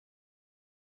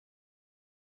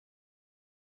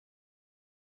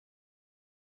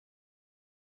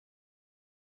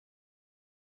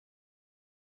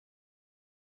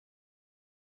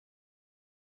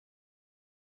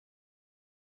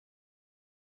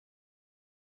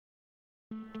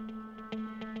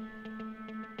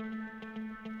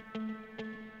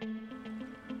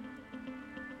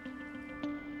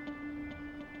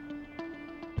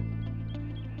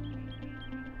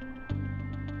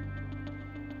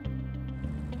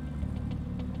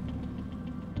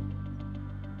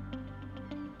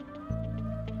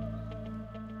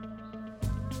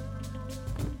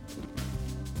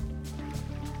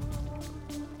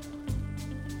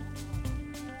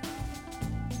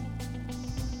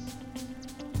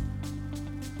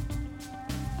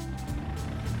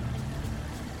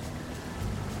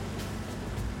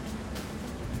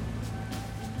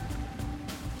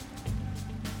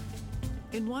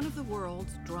In one of the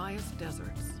world's driest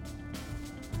deserts,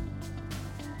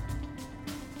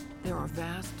 there are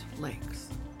vast lakes.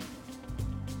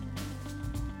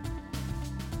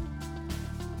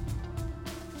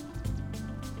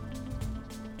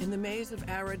 In the maze of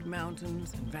arid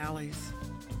mountains and valleys,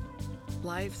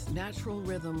 life's natural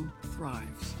rhythm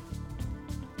thrives.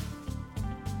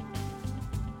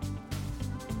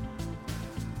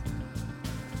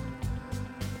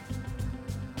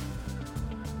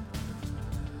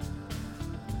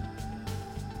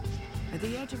 At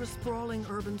the edge of a sprawling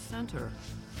urban center,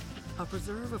 a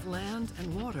preserve of land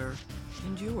and water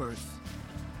endures.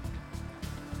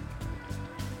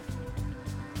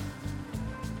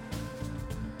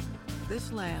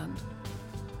 This land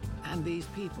and these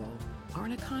people are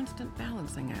in a constant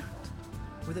balancing act,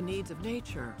 where the needs of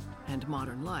nature and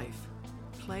modern life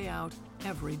play out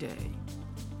every day,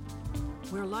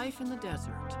 where life in the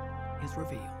desert is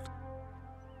revealed.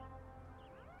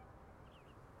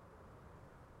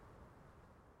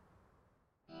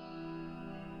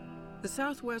 The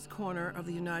southwest corner of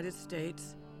the United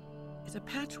States is a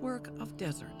patchwork of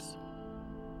deserts.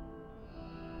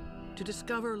 To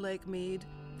discover Lake Mead,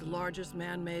 the largest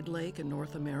man-made lake in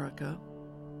North America,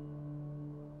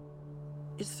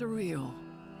 is surreal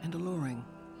and alluring.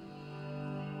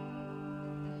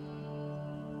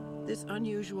 This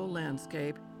unusual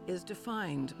landscape is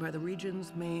defined by the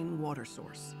region's main water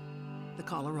source, the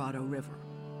Colorado River.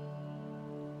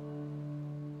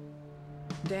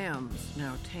 Dams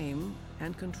now tame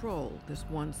and control this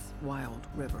once wild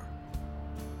river.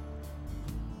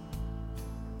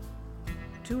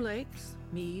 Two lakes,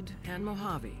 Mead and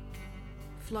Mojave,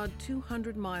 flood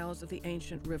 200 miles of the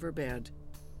ancient riverbed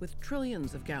with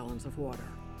trillions of gallons of water,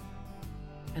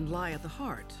 and lie at the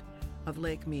heart of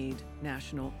Lake Mead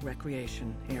National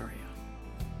Recreation Area.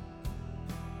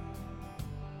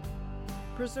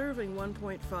 Preserving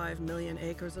 1.5 million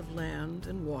acres of land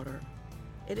and water,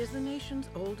 it is the nation's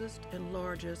oldest and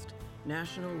largest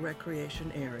national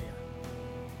recreation area,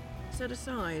 set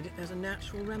aside as a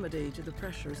natural remedy to the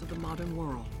pressures of the modern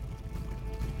world.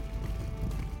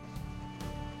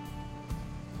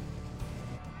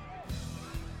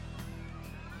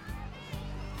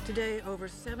 Today, over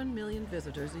 7 million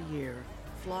visitors a year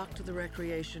flock to the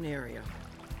recreation area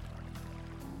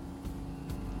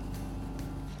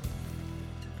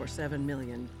for 7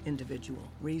 million individual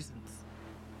reasons.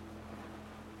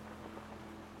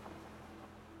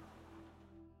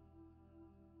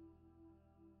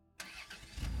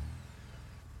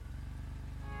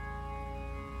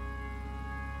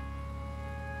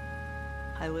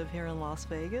 I live here in Las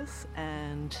Vegas,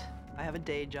 and I have a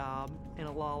day job in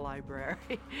a law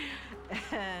library.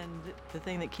 And the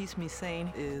thing that keeps me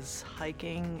sane is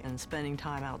hiking and spending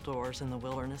time outdoors in the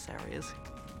wilderness areas.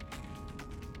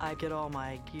 I get all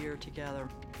my gear together,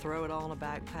 throw it all in a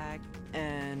backpack,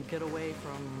 and get away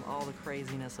from all the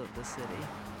craziness of the city.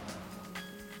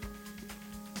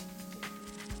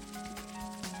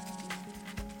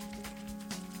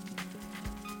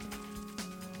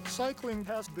 Cycling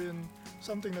has been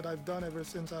something that I've done ever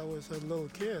since I was a little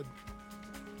kid.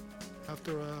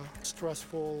 After a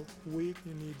stressful week,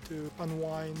 you need to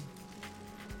unwind.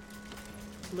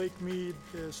 Lake Mead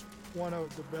is one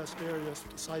of the best areas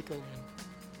to cycle in.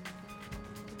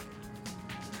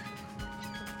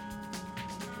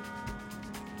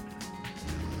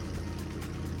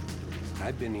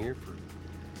 I've been here for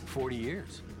 40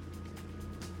 years.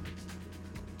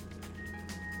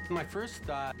 My first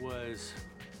thought was,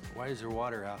 why is there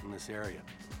water out in this area?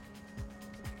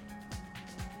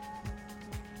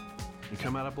 You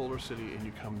come out of Boulder City and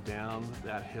you come down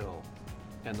that hill,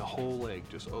 and the whole lake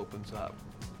just opens up.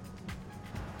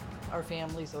 Our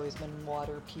family's always been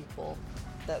water people.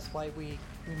 That's why we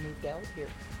moved out here.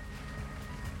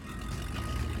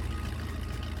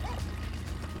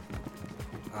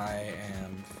 I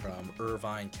am from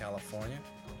Irvine, California.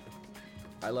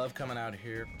 I love coming out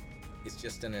here. It's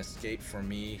just an escape for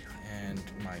me and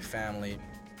my family.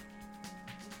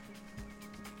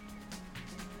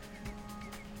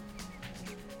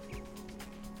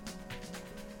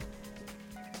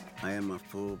 I am a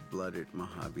full-blooded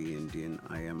Mojave Indian.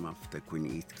 I am of the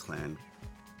Gwinnett clan.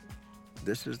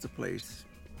 This is the place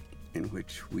in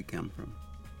which we come from,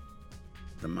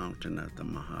 the mountain of the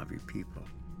Mojave people.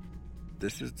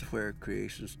 This is where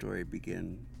creation story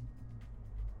begins.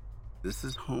 This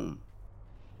is home.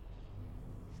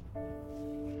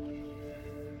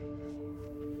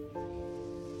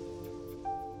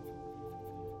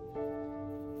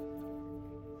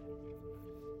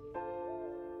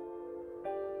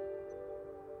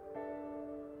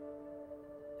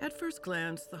 At At first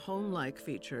glance, the home-like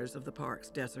features of the park's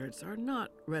deserts are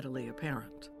not readily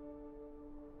apparent.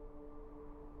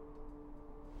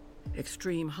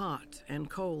 Extreme hot and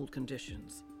cold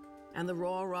conditions and the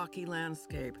raw rocky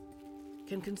landscape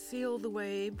can conceal the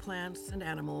way plants and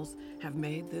animals have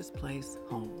made this place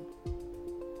home.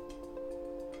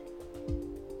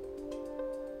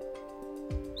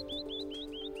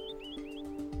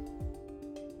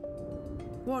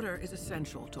 Water is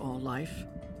essential to all life.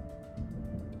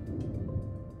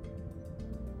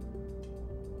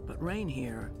 But rain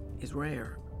here is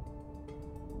rare.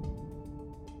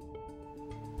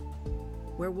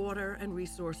 Where water and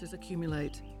resources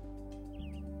accumulate,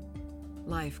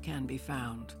 life can be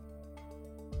found.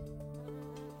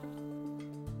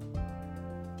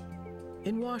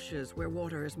 In washes where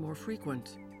water is more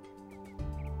frequent,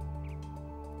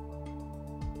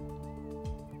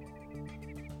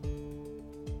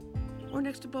 or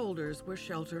next to boulders where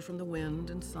shelter from the wind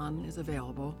and sun is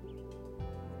available.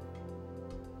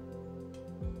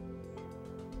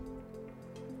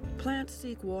 Plants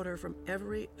seek water from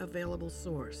every available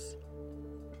source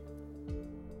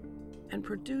and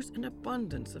produce an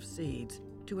abundance of seeds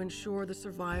to ensure the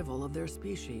survival of their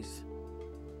species.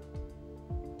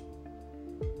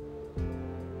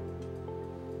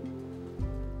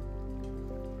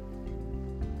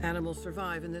 Animals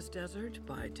survive in this desert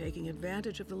by taking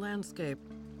advantage of the landscape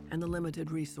and the limited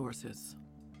resources.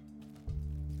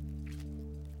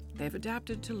 They've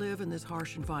adapted to live in this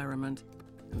harsh environment,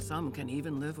 and some can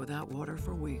even live without water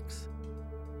for weeks.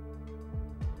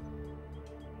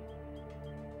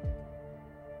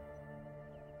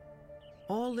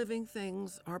 All living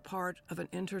things are part of an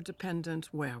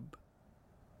interdependent web.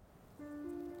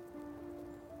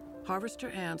 Harvester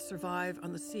ants survive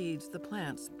on the seeds the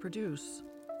plants produce.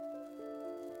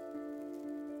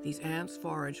 These ants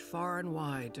forage far and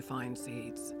wide to find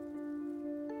seeds.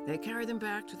 They carry them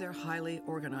back to their highly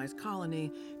organized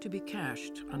colony to be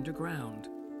cached underground.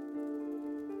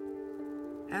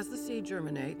 As the seed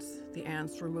germinates, the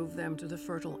ants remove them to the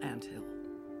fertile anthill.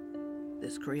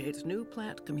 This creates new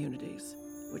plant communities,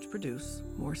 which produce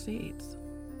more seeds.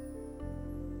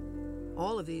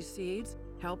 All of these seeds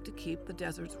help to keep the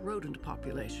desert's rodent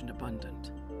population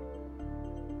abundant.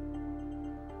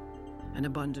 An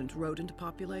abundant rodent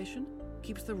population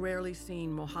keeps the rarely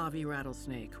seen Mojave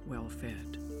rattlesnake well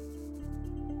fed.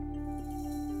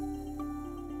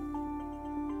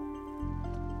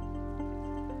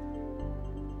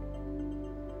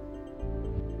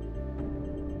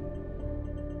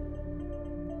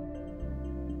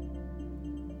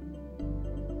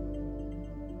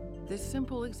 This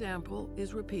simple example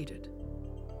is repeated,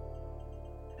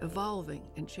 evolving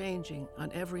and changing on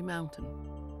every mountain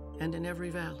and in every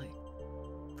valley,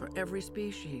 for every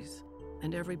species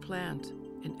and every plant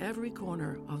in every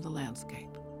corner of the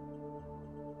landscape.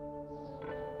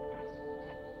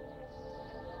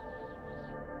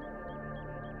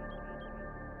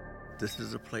 This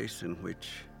is a place in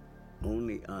which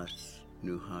only us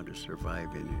knew how to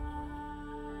survive in it.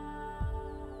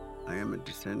 I am a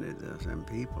descendant of some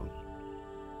people.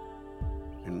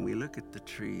 And we look at the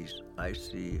trees, I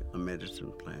see a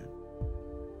medicine plant.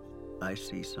 I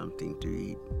see something to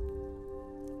eat.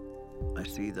 I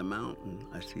see the mountain,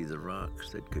 I see the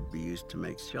rocks that could be used to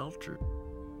make shelter.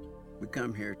 We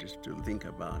come here just to think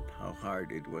about how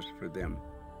hard it was for them.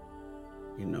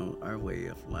 You know, our way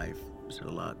of life is a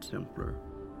lot simpler.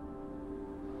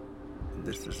 And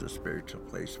this is a spiritual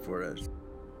place for us.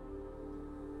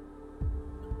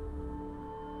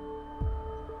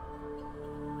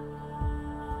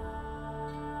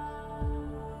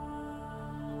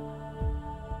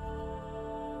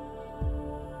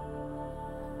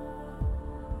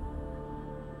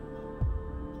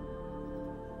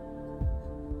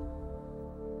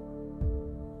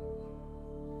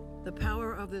 The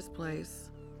power of this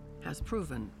place has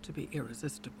proven to be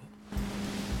irresistible.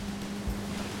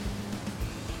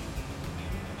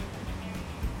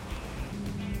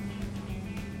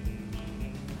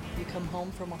 You come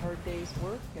home from a hard day's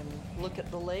work and look at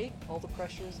the lake, all the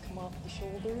pressures come off the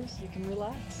shoulders, you can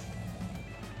relax.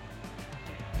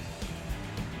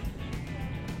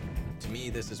 To me,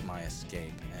 this is my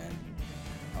escape, and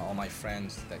all my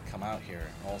friends that come out here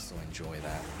also enjoy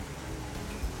that.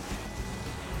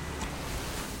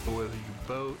 Whether you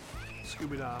boat,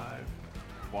 scuba dive,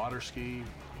 water ski,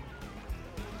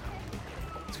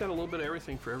 it's got a little bit of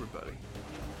everything for everybody.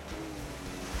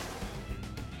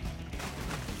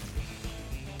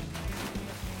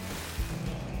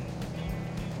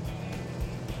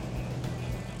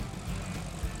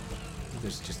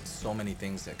 There's just so many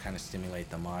things that kind of stimulate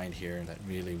the mind here that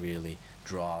really, really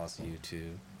draws you to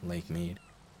Lake Mead.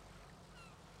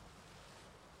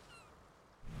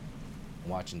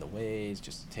 Watching the waves,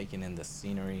 just taking in the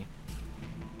scenery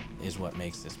is what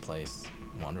makes this place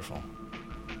wonderful.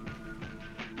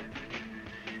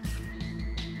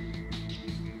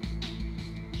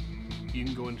 You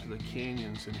can go into the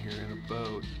canyons in here in a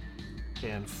boat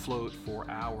and float for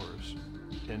hours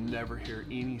and never hear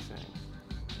anything.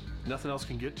 Nothing else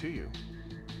can get to you.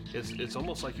 It's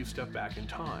almost like you step back in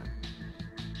time.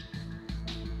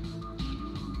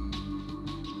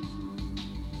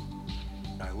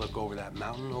 I look over that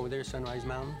mountain over there, Sunrise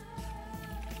Mountain,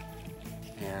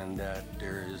 and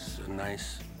there's a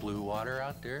nice blue water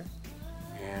out there,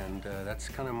 and that's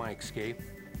kind of my escape.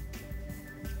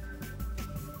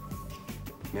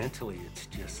 Mentally, it's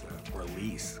just a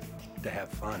release to have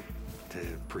fun, to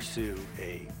pursue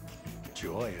a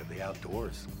joy of the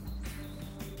outdoors.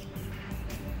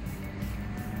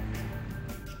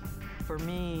 For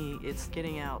me, it's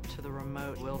getting out to the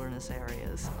remote wilderness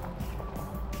areas.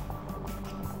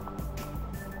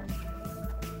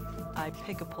 I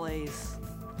pick a place,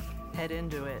 head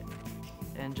into it,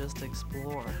 and just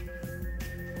explore.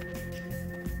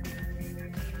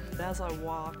 As I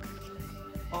walk,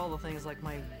 all the things like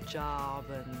my job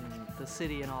and the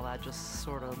city and all that just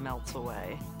sort of melts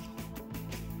away.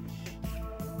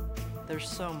 There's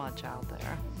so much out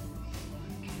there.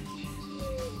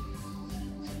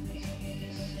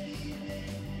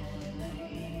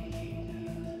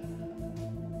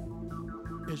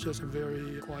 It's just a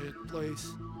very quiet place.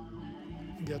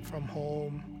 Get from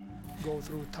home, go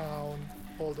through town,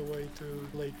 all the way to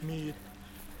Lake Mead.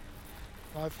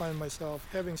 I find myself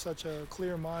having such a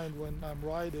clear mind when I'm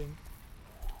riding.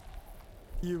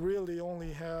 You really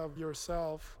only have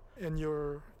yourself and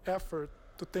your effort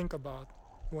to think about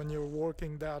when you're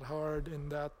working that hard in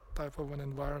that type of an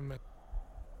environment.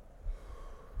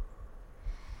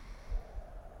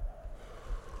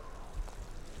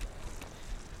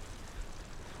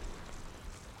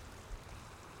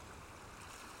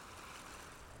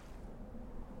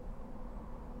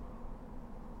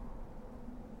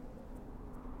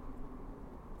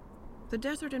 The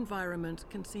desert environment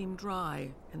can seem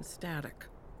dry and static.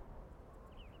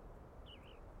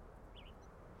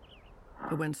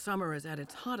 But when summer is at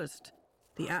its hottest,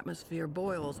 the atmosphere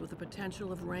boils with the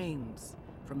potential of rains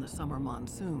from the summer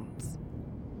monsoons.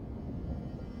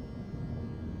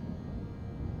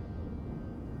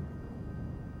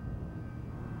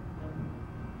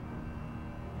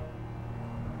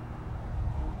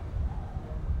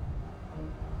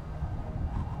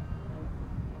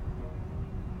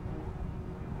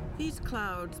 These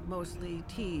clouds mostly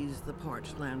tease the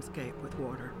parched landscape with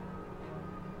water.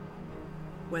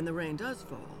 When the rain does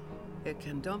fall, it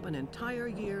can dump an entire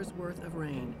year's worth of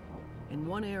rain in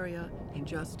one area in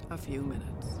just a few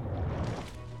minutes.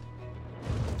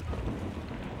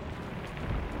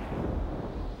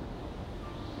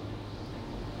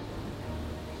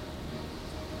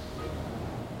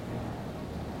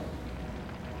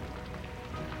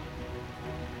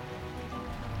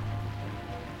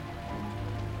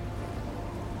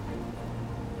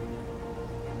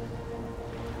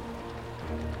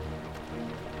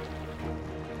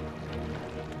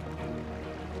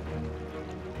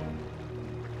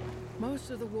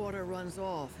 Most of the water runs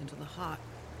off into the hot,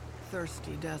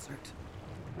 thirsty desert.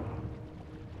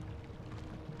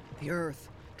 The earth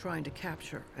trying to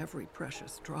capture every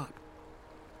precious drop.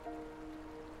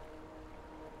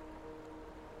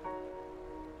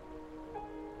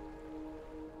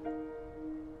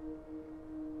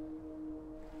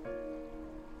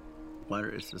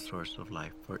 Water is the source of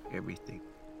life for everything.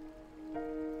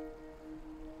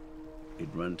 It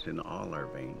runs in all our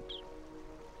veins.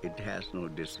 It has no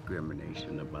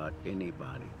discrimination about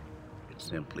anybody. It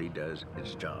simply does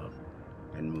its job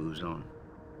and moves on.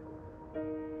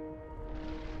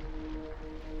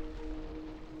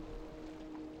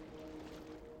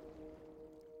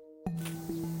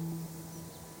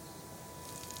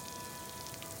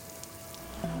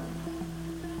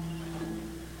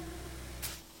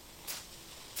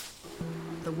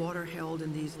 The water held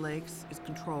in these lakes is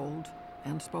controlled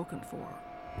and spoken for.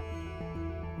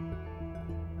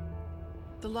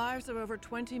 The lives of over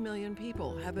 20 million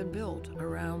people have been built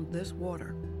around this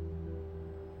water.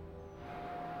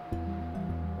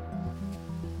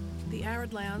 The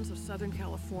arid lands of Southern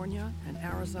California and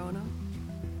Arizona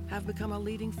have become a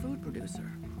leading food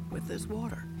producer with this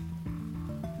water.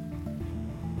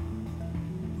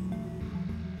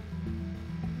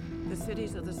 The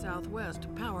cities of the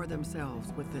Southwest power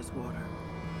themselves with this water.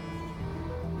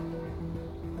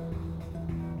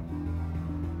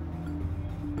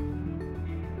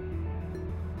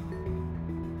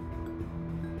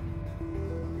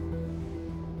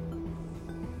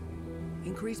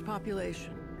 Increased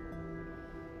population,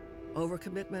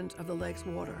 overcommitment of the lake's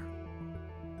water,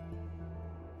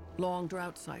 long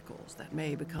drought cycles that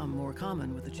may become more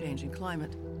common with the changing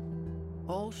climate,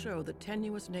 all show the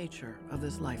tenuous nature of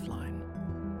this lifeline.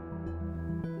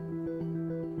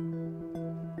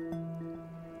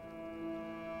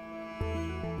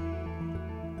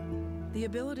 The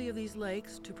ability of these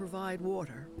lakes to provide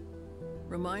water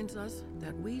reminds us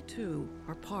that we too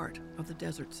are part of the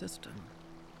desert system.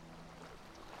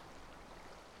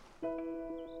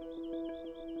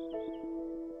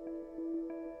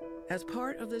 As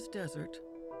part of this desert,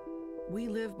 we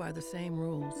live by the same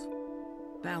rules,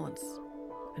 balance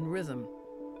and rhythm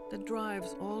that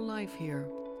drives all life here.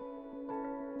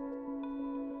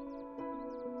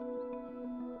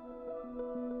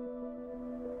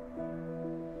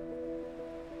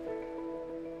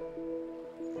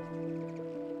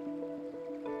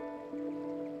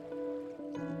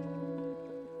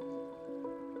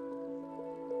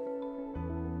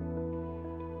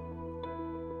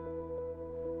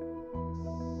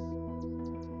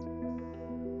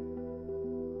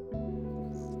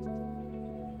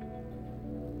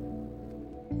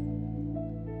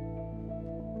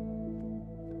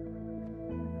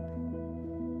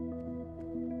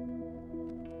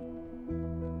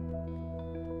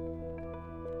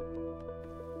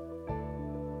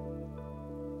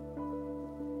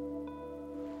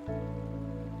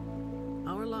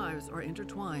 Our lives are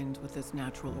intertwined with this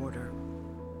natural order.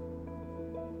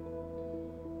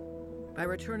 By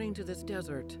returning to this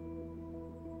desert,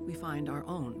 we find our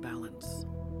own balance.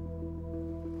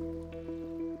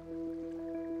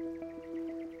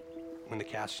 When the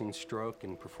casting stroke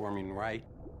and performing right,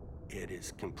 it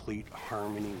is complete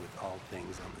harmony with all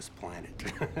things on this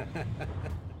planet.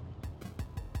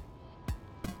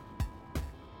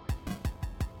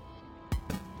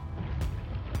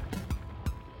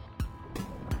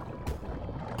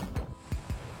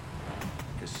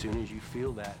 As soon as you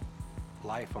feel that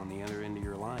life on the other end of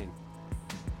your line,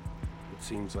 it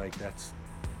seems like that's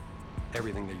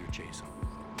everything that you're chasing.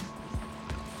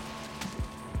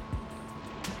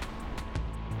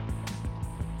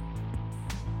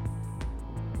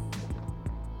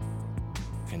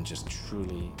 Can just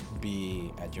truly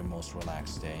be at your most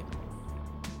relaxed state.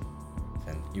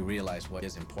 And you realize what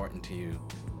is important to you.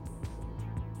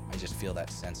 I just feel that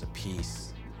sense of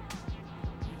peace.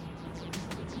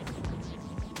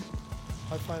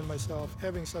 I find myself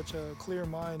having such a clear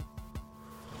mind.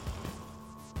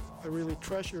 I really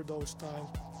treasure those times.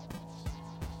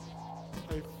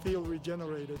 I feel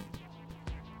regenerated.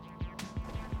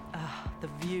 The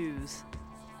views,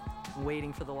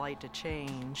 waiting for the light to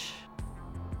change,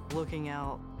 looking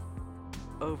out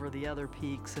over the other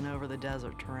peaks and over the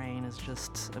desert terrain is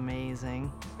just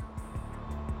amazing.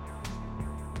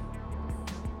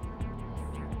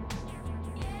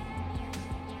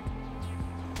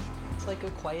 It's like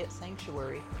a quiet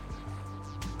sanctuary.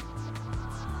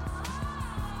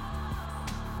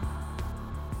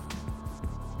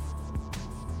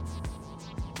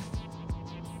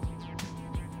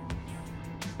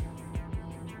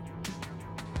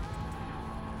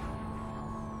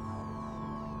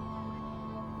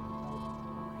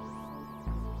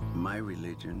 My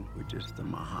religion, which is the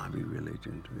Mojave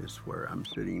religion, is where I'm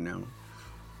sitting now,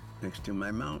 next to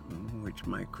my mountain, which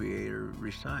my creator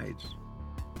resides.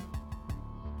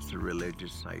 It's a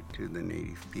religious site to the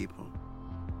native people.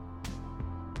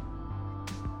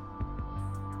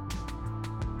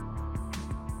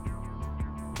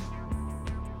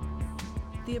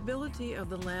 The ability of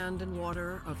the land and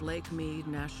water of Lake Mead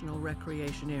National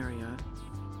Recreation Area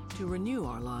to renew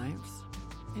our lives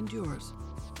endures.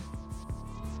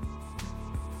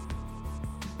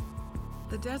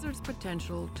 The desert's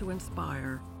potential to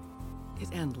inspire is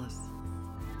endless.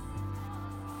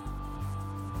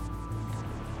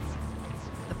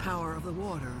 The power of the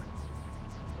water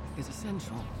is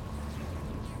essential.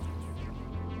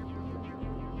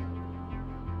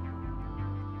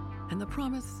 And the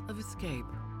promise of escape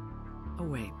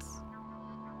awaits.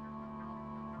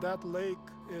 That lake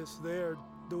is there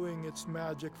doing its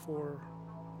magic for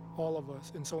all of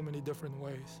us in so many different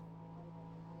ways.